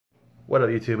What up,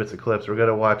 YouTube? It's Eclipse. We're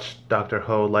gonna watch Dr.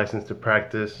 Ho, License to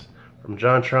Practice from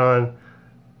JonTron.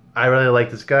 I really like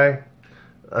this guy.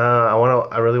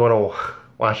 I really wanna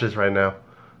watch this right now.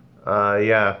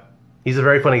 Yeah, he's a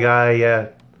very funny guy. Yeah,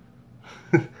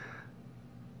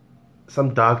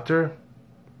 some doctor,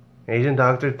 Asian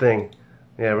doctor thing.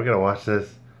 Yeah, we're gonna watch this.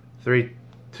 3,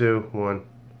 2, 1.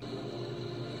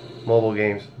 Mobile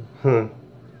games.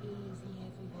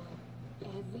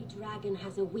 Dragon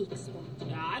has a weak spot.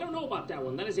 I don't know about that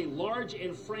one. That is a large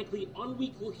and frankly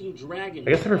unweak-looking dragon.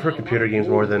 I guess I prefer computer games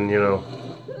more than, you know.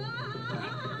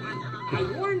 I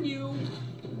warn you.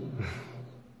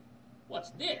 What's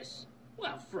this?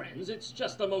 Well, friends, it's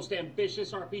just the most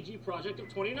ambitious RPG project of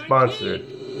 2019. Sponsored.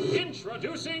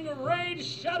 Introducing Raid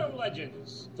Shadow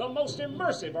Legends, the most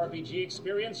immersive RPG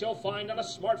experience you'll find on a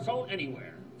smartphone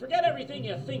anywhere. Forget everything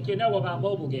you think you know about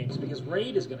mobile games, because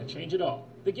Raid is going to change it all.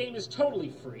 The game is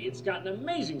totally free. It's got an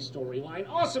amazing storyline,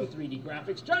 awesome 3D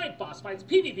graphics, giant boss fights,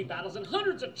 PvP battles, and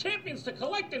hundreds of champions to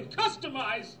collect and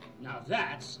customize. Now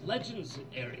that's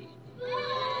legendary.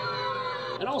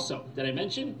 And also, did I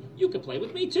mention, you can play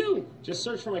with me too. Just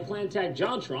search for my clan tag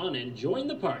JonTron and join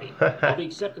the party. I'll be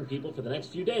accepting people for the next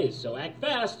few days, so act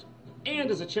fast.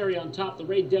 And as a cherry on top, the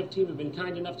Raid dev team have been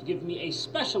kind enough to give me a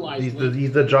specialized link.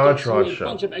 He's the JonTron show. A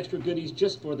bunch of extra goodies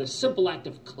just for the simple act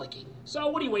of clicking. So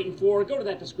what are you waiting for? Go to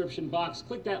that description box,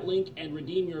 click that link, and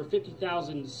redeem your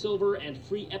 50,000 silver and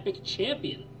free epic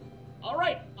champion. All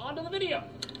right, on to the video.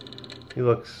 He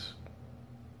looks...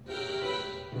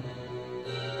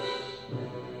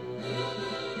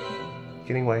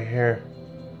 Getting white hair.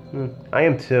 I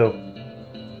am too.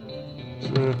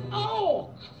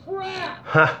 Oh, crap!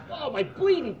 Ha! Oh, my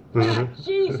bleeding back!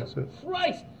 Jesus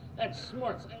Christ! That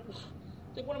smarts. I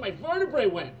think one of my vertebrae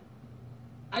went.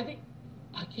 I think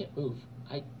I can't move.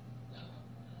 I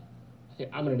think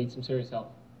I'm gonna need some serious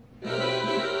help.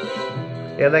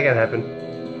 Yeah, that can happen.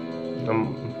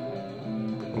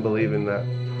 I'm believing that.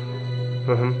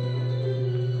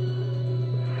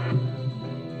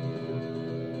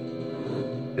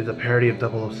 It's a parody of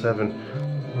 007.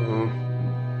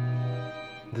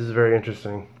 This is very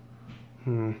interesting.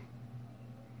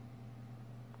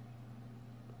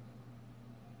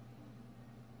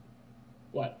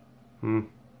 What?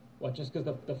 What, just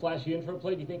because the flashy intro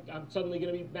played, you think I'm suddenly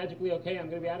going to be magically okay? I'm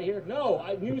going to be out of here? No,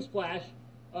 newsflash.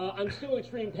 I'm still in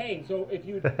extreme pain, so if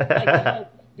you'd like to help,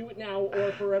 do it now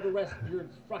or forever rest your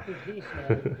fucking peace,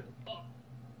 man.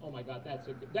 Oh my God,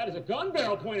 that is a gun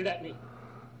barrel pointed at me.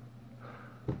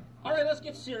 All right, let's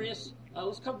get serious.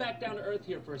 Let's come back down to Earth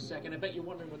here for a second. I bet you're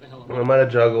wondering what the hell I'm gonna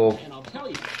juggle. And I'll tell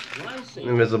you, when I'm saying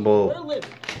invisible we're living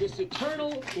this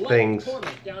eternal things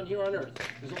torment down here on Earth.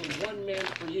 There's only one man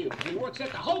for you. He works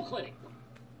at the Ho Clinic,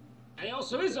 and he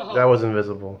also is a Ho. That was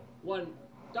invisible. One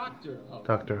Dr. Ho.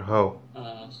 Dr. Ho.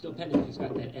 Still pending if he's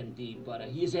got that MD, but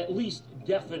he is at least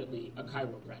definitely a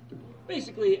chiropractor.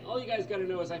 Basically, all you guys got to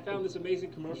know is I found this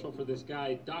amazing commercial for this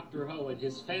guy, Dr. Ho, and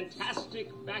his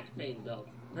fantastic back pain belt.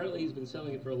 Apparently he's been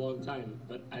selling it for a long time,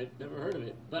 but I've never heard of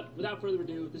it. But without further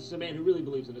ado, this is a man who really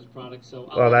believes in his product, so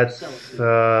I'll let him sell it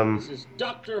to you. This is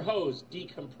Dr. Ho's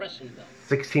decompression belt.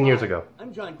 16 years ago,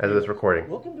 I'm John as of this recording.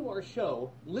 Welcome to our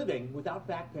show, Living Without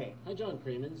Back Pain. Hi, John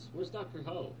Cremens. Where's Dr.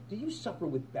 Ho? Do you suffer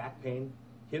with back pain,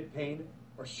 hip pain,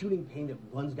 or shooting pain that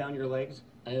runs down your legs?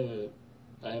 I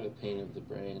have a pain of the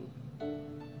brain.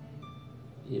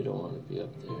 You don't want to be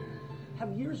up there.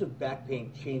 Have years of back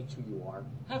pain changed who you are?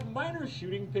 Have minor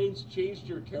shooting pains changed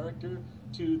your character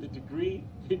to the degree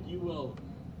that you will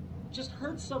just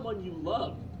hurt someone you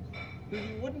love, who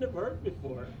you wouldn't have hurt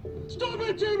before? Stop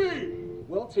it, Jimmy!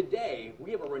 Well, today, we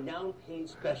have a renowned pain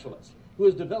specialist who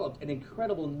has developed an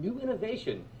incredible new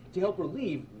innovation to help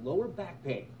relieve lower back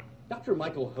pain. Dr.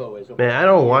 Michael Ho is... Man, I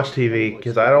don't watch TV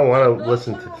because I don't want to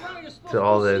listen to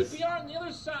all this. CPR on the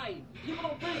other side. People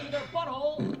don't breathe in their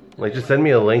butthole. Like, just send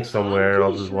me a link somewhere and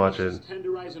I'll just watch it.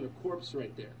 Tenderizing a corpse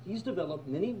right there. He's developed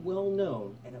many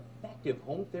well-known and effective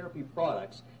home therapy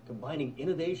products combining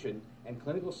innovation and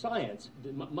clinical science.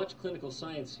 Much clinical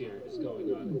science here is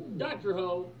going on. Dr.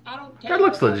 Ho, I don't care. That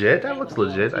looks legit. That looks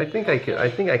legit. I think I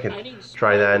can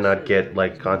try that and not get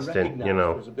like constant, you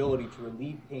know,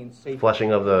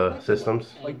 flushing of the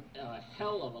systems. Like a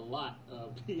hell of a lot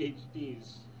of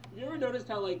PhDs. You ever noticed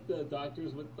how, like, the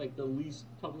doctors with, like, the least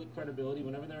public credibility,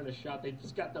 whenever they're in a shot, they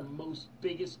just got the most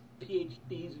biggest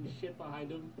PhDs and shit behind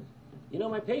them? You know,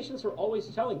 my patients are always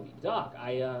telling me, Doc,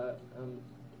 hey,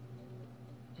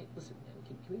 listen, man,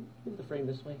 can we move the frame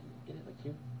this way? Get it, like,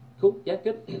 here? Cool? Yeah,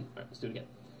 good? All right, let's do it again.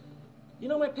 You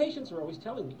know, my patients are always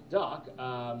telling me, Doc,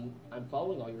 I'm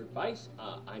following all your advice,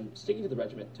 I'm sticking to the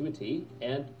regimen to a T,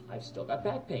 and I've still got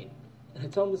back pain. And I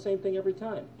tell them the same thing every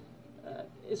time.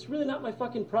 It's really not my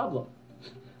fucking problem.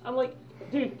 I'm like,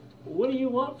 dude, what do you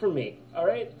want from me? All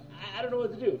right? I don't know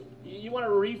what to do. You want a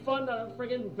refund on a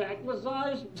friggin' back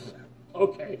massage?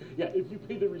 Okay, yeah, if you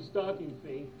pay the restocking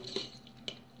fee.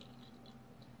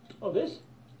 Oh, this?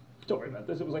 Don't worry about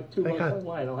this. It was like $2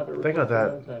 online. I'll have it They got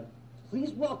that. time.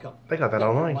 Please welcome. They got that Dr.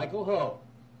 online. Michael Ho.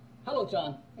 Hello,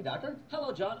 John. Hey, Doctor.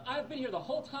 Hello, John. I've been here the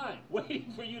whole time,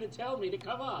 waiting for you to tell me to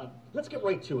come on. Let's get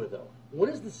right to it, though. What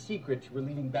is the secret to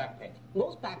relieving back pain?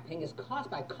 Most back pain is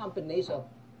caused by a combination of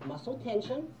muscle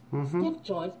tension, stiff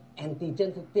joints, and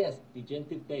degenerative disc.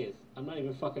 Degenerative disc. I'm not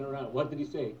even fucking around. What did he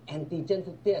say? And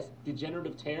degenerative disc.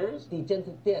 Degenerative tears?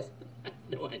 Degenerative disc. I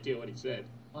have no idea what he said.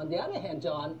 On the other hand,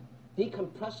 John,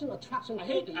 decompression or traction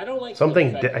therapy. I don't like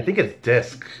Something. I think it's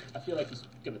disc. I feel like he's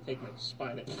gonna take my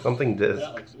spine. Something disc.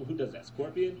 Like, who does that?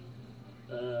 Scorpion?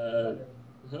 Huh?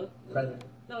 Predator.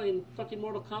 No, in fucking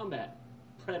Mortal Kombat.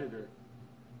 Predator.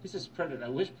 He says Predator. I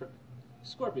wish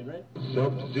Scorpion, right?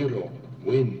 Sub-Zero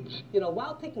wins. You know,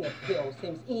 while taking a pill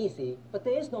seems easy, but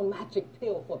there is no magic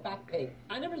pill for back pain.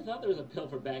 I never thought there was a pill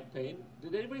for back pain.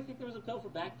 Did anybody think there was a pill for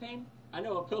back pain? I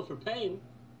know a pill for pain.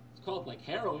 It's called like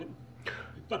heroin.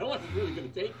 But I wasn't really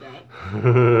going to take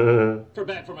that.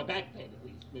 For my back pain, at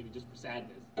least. Maybe just for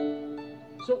sadness.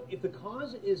 So, if the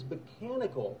cause is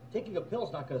mechanical, taking a pill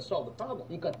is not going to solve the problem.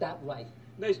 You got that right.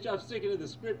 Nice job sticking to the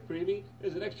script, Preemie.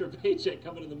 There's an extra paycheck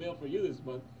coming in the mail for you this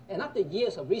month. And after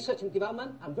years of research and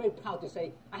development, I'm very proud to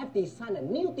say I have designed a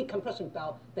new decompression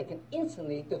belt that can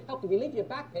instantly to help relieve your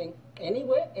back pain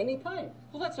anywhere, anytime.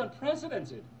 Well, that's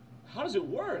unprecedented. How does it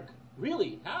work?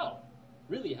 Really? How?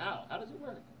 Really, how? How does it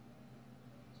work?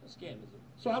 It's a scam, is it?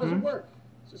 So, how does it work?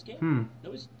 It's a scam?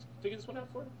 Nobody's figured this one out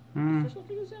for you? First one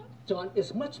figure this out? John,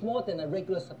 it's much more than a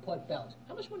regular support belt.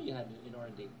 How much money you have in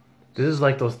R&D? This is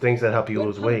like those things that help you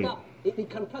lose weight. It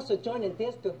decompresses the joint and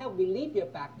disc to help relieve your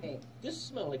back pain. This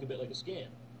smells like a bit like a scam.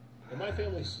 And my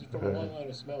family's from a long line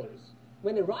of smellers.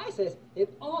 When it rises,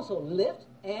 it also lifts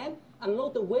and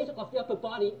unload the weight of your upper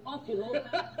body off your lower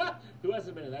back. Who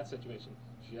hasn't been in that situation?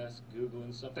 Just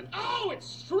Googling something. Oh, it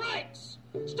strikes!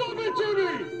 Stop it,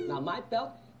 Judy! Now, my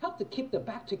belt helps to keep the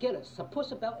back together, supports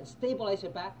the belt, and stabilize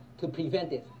your back to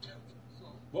prevent it.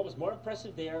 What was more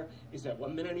impressive there is that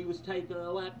 1 minute he was typing on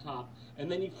a laptop, and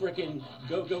then he frickin'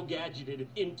 go gadgeted it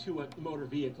into a motor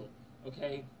vehicle.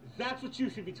 Okay? That's what you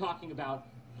should be talking about.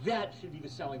 That should be the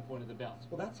selling point of the belt.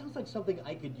 Well, that sounds like something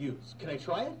I could use. Can I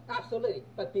try it? Absolutely.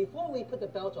 But before we put the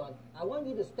belt on, I want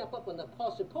you to step up on the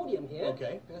posture podium here.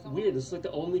 Okay. Weird. This is like the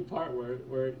only part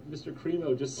where Mr.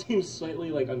 Cremo just seems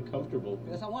slightly like uncomfortable.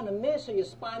 Because I want to measure your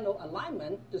spinal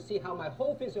alignment to see how my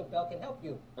whole physical belt can help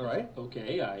you. All right.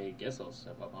 Okay, I guess I'll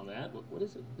step up on that. What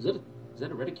is it? Is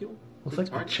that a reticule? Looks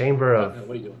like the chamber of What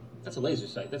are you doing? That's a laser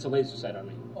sight. That's a laser sight on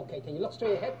me. Okay, can you look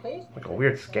straight ahead, please? like a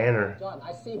weird scanner. John,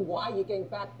 I see why you're getting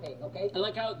back pain, okay? I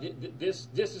like how this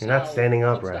is You're not how standing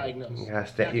up it's right. diagnosed. You gotta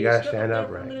Now, can you gotta step stand there up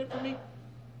for a right. minute for me?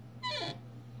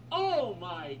 Oh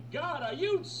my God, are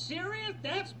you serious?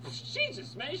 That's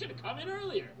Jesus, man! You should have come in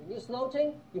earlier. When you're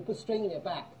slouching, you put strain in your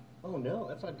back. Oh, no,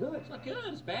 that's not good. It's not good.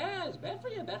 It's bad. It's bad for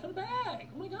you. Bad for the back.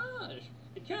 Oh my gosh!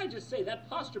 And can I just say that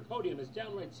posture podium is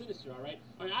downright sinister. All right.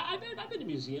 I've been to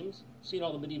museums, seen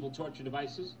all the medieval torture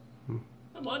devices.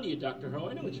 I'm on to you, Dr. Ho.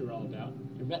 I know what you're all about.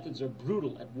 Your methods are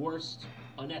brutal at worst,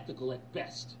 unethical at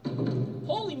best.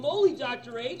 Holy moly,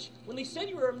 Dr. H! When they said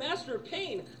you were a master of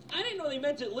pain, I didn't know they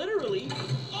meant it literally.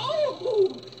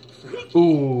 Oh! Freaky.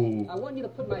 Ooh. I want you to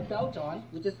put my belt on.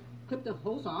 You just clip the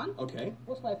hose on. Okay.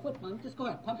 What's my foot pump? Just go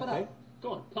ahead, pump it Okay. up.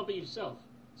 Go on, pump it yourself.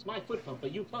 It's my foot pump,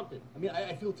 but you pump it. I mean,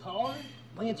 I feel taller.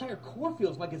 My entire core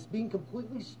feels like it's being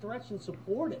completely stretched and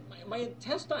supported. My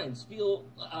intestines feel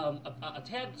a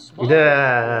tad smaller.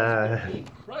 Yeah. Being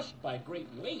crushed by great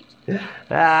weight.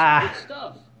 Ah. Good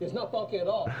stuff. It's not bulky at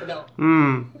all. Now,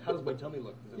 Hmm. how does my tummy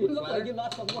look? Does it You look look like flatter? you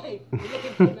lost some weight. You're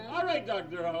looking good, man. All right,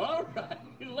 Dr. Ho, all right.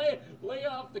 Lay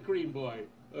off the cream boy,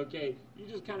 okay?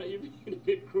 You're being a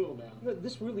bit cruel now. You know,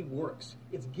 this really works.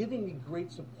 It's giving me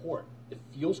great support. It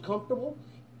feels comfortable.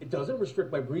 It doesn't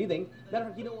restrict my breathing. Matter of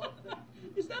fact, you know what?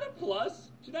 Is that a plus?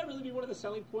 Should that really be one of the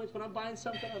selling points when I'm buying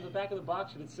something on the back of the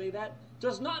box? Should it say that?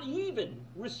 Does not even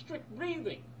restrict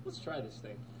breathing. Let's try this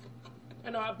thing. I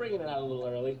know I'm bringing it out a little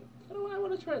early. I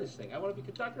want to try this thing. I want to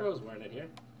be Dr. Ho's wearing it here.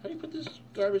 How do you put this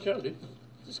garbage on, dude?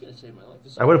 This is going to save my life.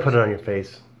 I would have put it on your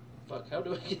face. Fuck, how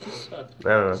do I get this on? I don't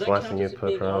know. Does It's that less count than you'd as it put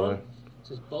being probably. on?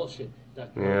 This is bullshit,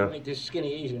 Dr. Yeah. You make this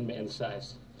skinny Asian man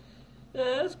size.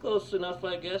 That's close enough,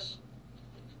 I guess.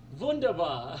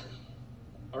 Wunderbar.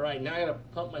 All right, now I gotta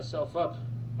pump myself up.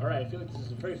 All right, I feel like this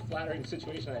is a very flattering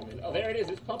situation I'm in. Oh, there it is.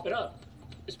 It's pumping up.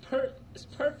 It's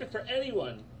perfect for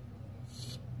anyone.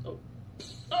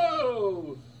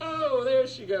 Oh, there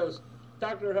she goes.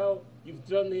 Dr. Ho, you've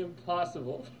done the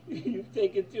impossible. You've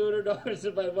taken $200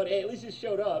 of my money. Hey, at least you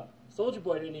showed up. Soldier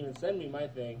Boy didn't even send me my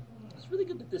thing. It's really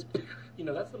good that this,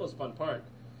 that's the most fun part.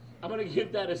 I'm going to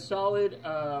give that a solid,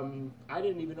 I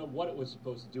didn't even know what it was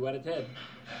supposed to do out of 10.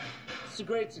 It's a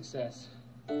great success.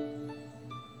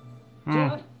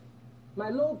 John, my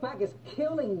lower back is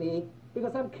killing me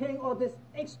because I'm carrying all this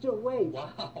extra weight.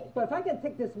 Wow. But if I can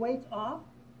take this weight off,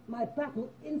 my back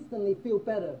will instantly feel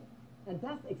better. And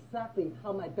that's exactly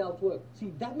how my belt works.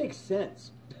 See, that makes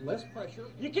sense. Less pressure.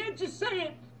 You can't just say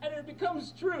it and it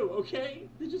becomes true, okay?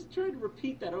 They just try to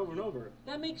repeat that over and over.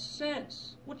 That makes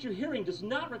sense. What you're hearing does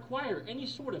not require any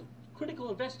sort of critical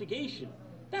investigation.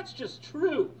 That's just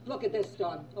true. Look at this,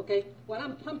 John, okay? When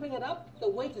I'm pumping it up, the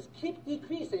weight just keeps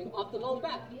decreasing off the lower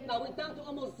back. Now we're down to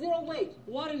almost zero weight.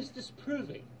 What is this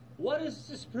proving? What is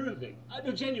this proving?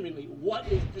 No, genuinely, what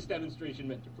is this demonstration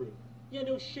meant to prove? Yeah,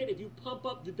 no shit, if you pump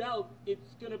up the belt,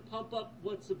 it's gonna pump up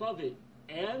what's above it.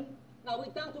 And? Now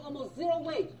we're down to almost zero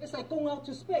weight. It's like going out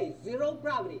to space, zero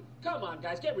gravity. Come on,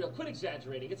 guys, get real, quit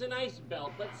exaggerating. It's a nice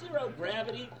belt, but zero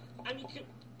gravity? I mean, where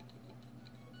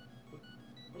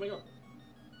am I going?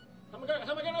 How am I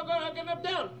gonna get up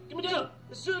down? Get me down!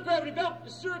 It's zero gravity belt!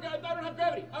 It's zero gravity. I don't have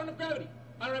gravity! I don't have gravity!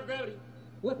 I don't have gravity!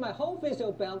 With my whole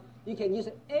physio belt, you can use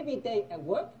it every day at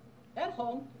work, at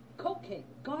home, cooking,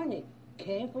 gardening,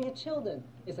 caring for your children.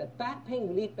 It's a back pain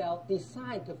relief belt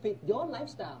designed to fit your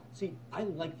lifestyle. See, I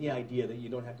like the idea that you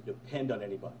don't have to depend on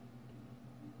anybody.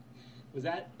 Did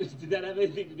that have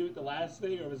anything to do with the last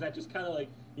thing, or was that just kind of like,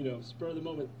 spur of the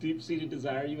moment, deep-seated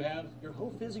desire you have? Your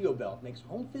whole physio belt makes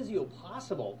home physio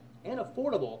possible and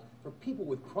affordable for people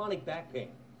with chronic back pain.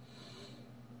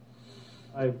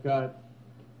 I've got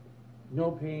no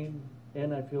pain,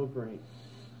 and I feel great.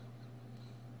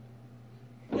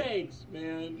 Thanks,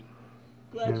 man.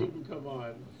 Glad you can come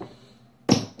on.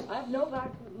 I have no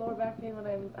lower back pain when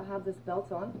I have this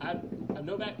belt on. I have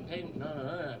no back pain.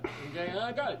 No. Okay,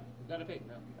 I got it. Got a pain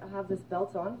now. I have this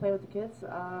belt on, playing with the kids.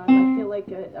 I feel like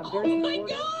I'm very Oh my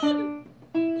God!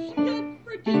 She got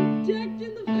freaking decked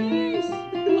in the face!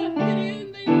 They left it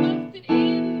in! They left it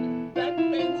in! Back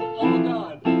pain's all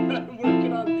gone. I'm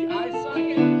working on the eye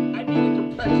socket. I need a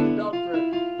compression belt for,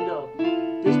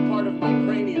 this part of my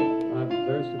cranium. I'm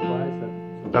very surprised that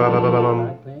back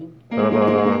pain.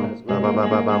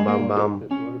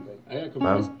 I gotta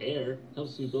compress air.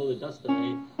 Helps you blow the dust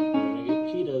away. When I get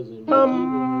Cheetos and my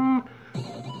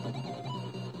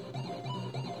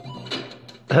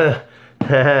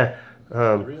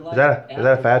Is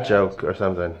that a fat joke or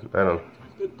something? I don't know.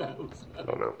 It doesn't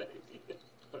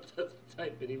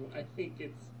type anymore. I think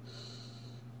it's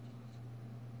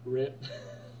RIP.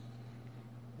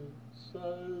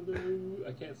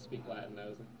 I can't speak Latin. I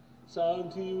was like,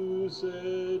 Sanctius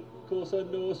et Cosa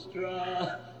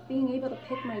Nostra. Being able to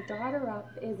pick my daughter up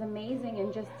is amazing,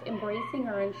 and just embracing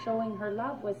her and showing her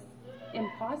love was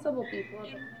impossible before.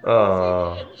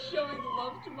 And showing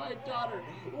love to my daughter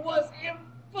was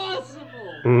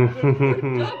impossible. With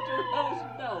Dr.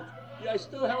 House belt. Yeah, I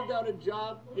still held down a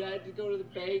job. Yeah, I had to go to the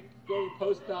bank, go to the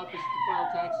post office to file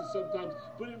taxes sometimes.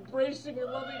 But embracing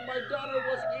and loving my daughter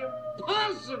was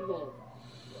impossible.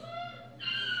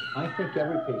 I think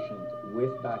every patient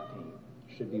with back pain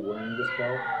should be wearing this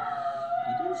belt.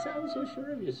 You didn't sound so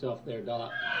sure of yourself there, Doc.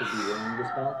 Should be wearing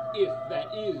this belt. If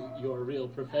that is your real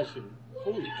profession.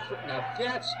 Holy crap, now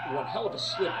that's one hell of a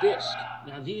slip disc.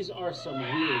 Now these are some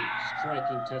really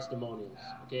striking testimonials.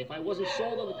 Okay, if I wasn't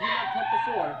sold on the peanut pump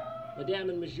before, Madame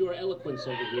and Monsieur Eloquence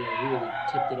over here really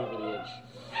tipped it over the edge.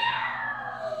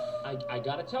 I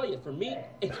gotta tell you, for me,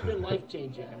 it's been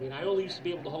life-changing. I mean, I only used to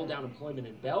be able to hold down employment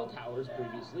in bell towers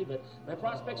previously, but my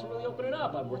prospects are really opening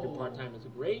up. I'm working part-time as a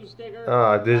grave digger.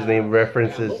 Disney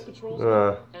references.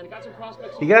 And I got some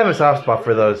prospects. You gotta have a soft spot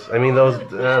for those. I mean, those,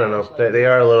 I don't know. They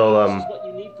are a little, This is what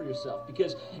you need for yourself,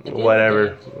 because at the end of the whatever.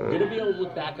 day, you're gonna be able to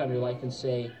look back on your life and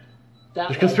say,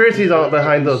 There's conspiracies all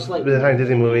behind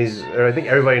Disney movies, or I think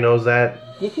everybody knows that.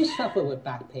 If you suffer with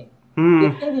back pain,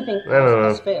 if everything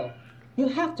else has failed, you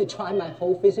have to try my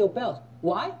whole physio belt.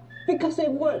 Why? Because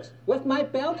it works. With my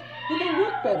belt, you can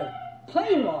work better,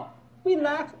 play more,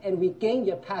 relax, and regain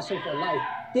your passion for life.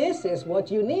 This is what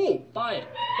you need. Buy it.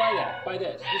 Buy that. Buy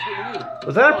this. This is what you need.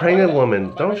 Was that a pregnant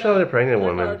woman? Don't show the pregnant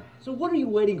woman. So what are you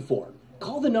waiting for?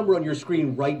 Call the number on your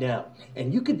screen right now,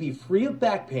 and you could be free of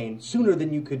back pain sooner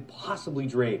than you could possibly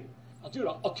dream. Dude,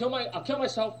 I'll kill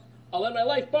myself. I'll end my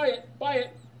life. Buy it. Buy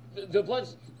it. The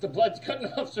blood's cutting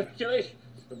off circulation.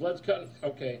 The blood's cutting.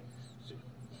 Okay.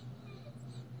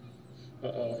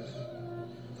 Uh-oh.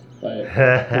 Buy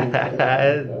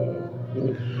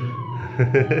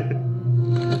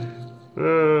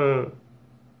it.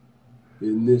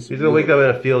 In this He's gonna wake up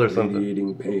in a field or something.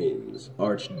 Radiating pains,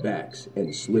 arched backs,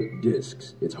 and slipped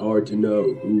discs. It's hard to know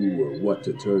who or what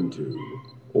to turn to.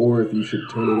 Or if you should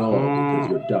turn it on because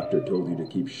your doctor told you to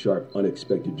keep sharp,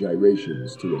 unexpected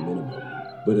gyrations to a minimum.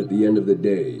 But at the end of the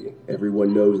day,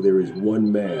 everyone knows there is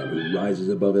one man who rises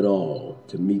above it all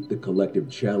to meet the collective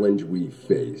challenge we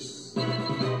face.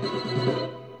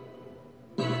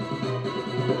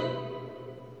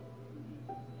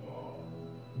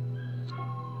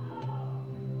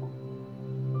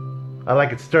 I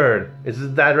like it stirred. Is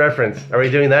this that reference? Are we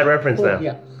doing that reference now?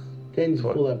 Yeah. Tens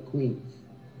full of queens.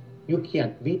 You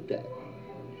can't beat that.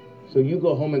 So you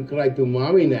go home and cry to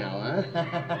mommy now, huh?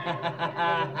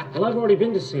 Well, I've already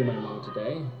been to see my mom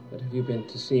today, but have you been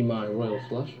to see my royal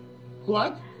flush?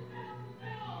 What?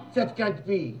 That can't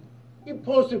be.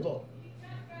 Impossible.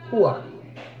 Who are you?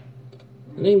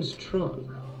 The name's Tron.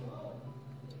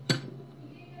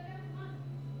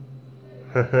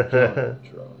 JonTron.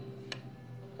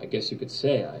 I guess you could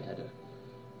say I had a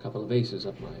couple of aces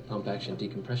up my pump-action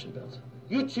decompression belt.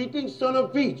 You cheating son of a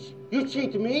bitch! You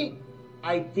cheat me?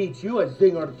 I teach you a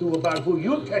thing or two about who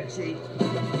you can cheat.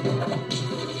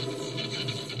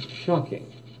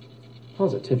 Shocking.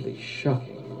 Positively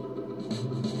shocking.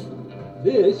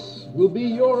 This will be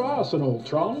your arsenal,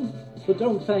 Tron. But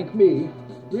don't thank me.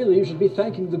 Really, you should be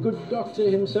thanking the good doctor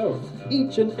himself.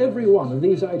 Each and every one of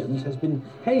these items has been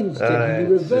painstakingly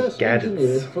reverse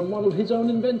engineered from one of his own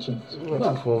inventions.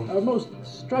 But cool. Our most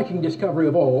striking discovery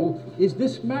of all is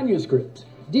this manuscript,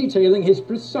 detailing his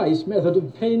precise method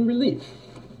of pain relief.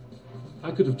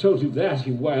 I could have told you that,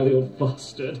 you wily old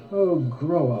bastard. Oh,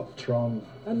 grow up, Tron,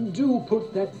 and do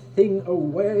put that thing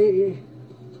away.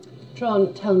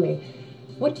 Tron, tell me,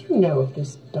 what do you know of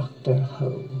this Dr.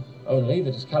 Ho? Only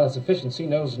that his callous efficiency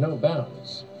knows no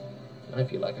bounds. I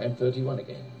feel like I'm 31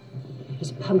 again.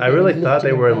 I really thought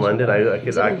they were in London. I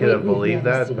could have believed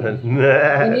that, but we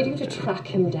need you to track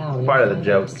him down. Part of the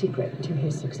joke. Secret to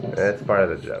his success. That's part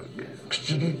of the joke.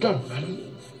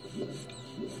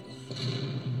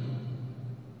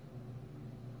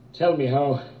 Tell me,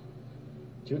 how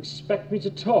do you expect me to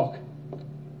talk?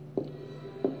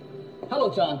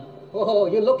 Hello, John. Oh,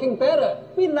 you're looking better.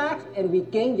 Relax and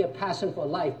regain your passion for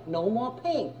life. No more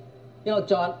pain. You know,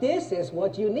 John, this is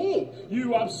what you need.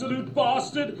 You absolute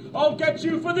bastard! I'll get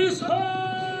you for this!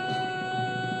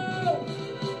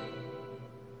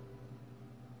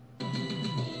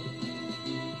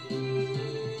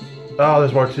 Oh,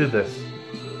 there's more to this.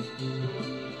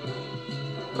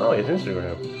 Oh, it's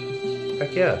Instagram.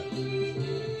 Heck yeah.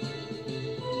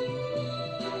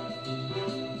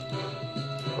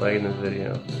 Liking this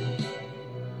video.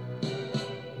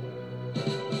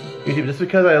 YouTube, just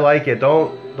because I like it,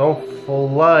 don't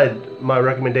flood my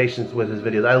recommendations with his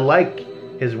videos. I like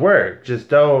his work, just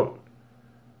don't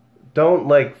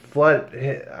like flood.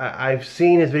 I've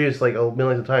seen his videos like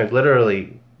millions of times,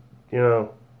 literally. You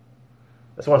know,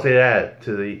 I just want to say that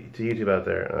to YouTube out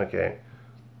there. Okay,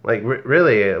 like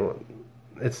really,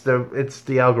 it's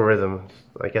the algorithm.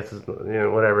 I guess it's, you know,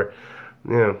 whatever.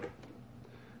 You know,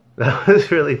 that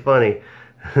was really funny.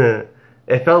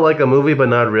 It felt like a movie, but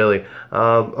not really.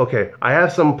 Okay, I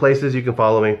have some places you can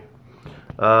follow me.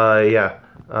 Yeah.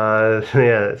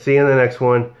 Yeah. See you in the next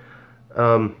one.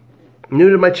 New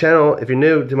to my channel. If you're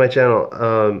new to my channel,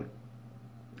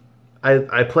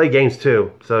 I play games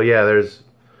too. So yeah, there's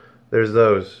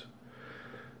those.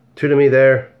 Tune to me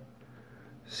there.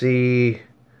 See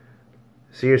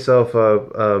yourself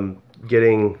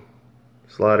getting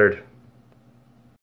slaughtered.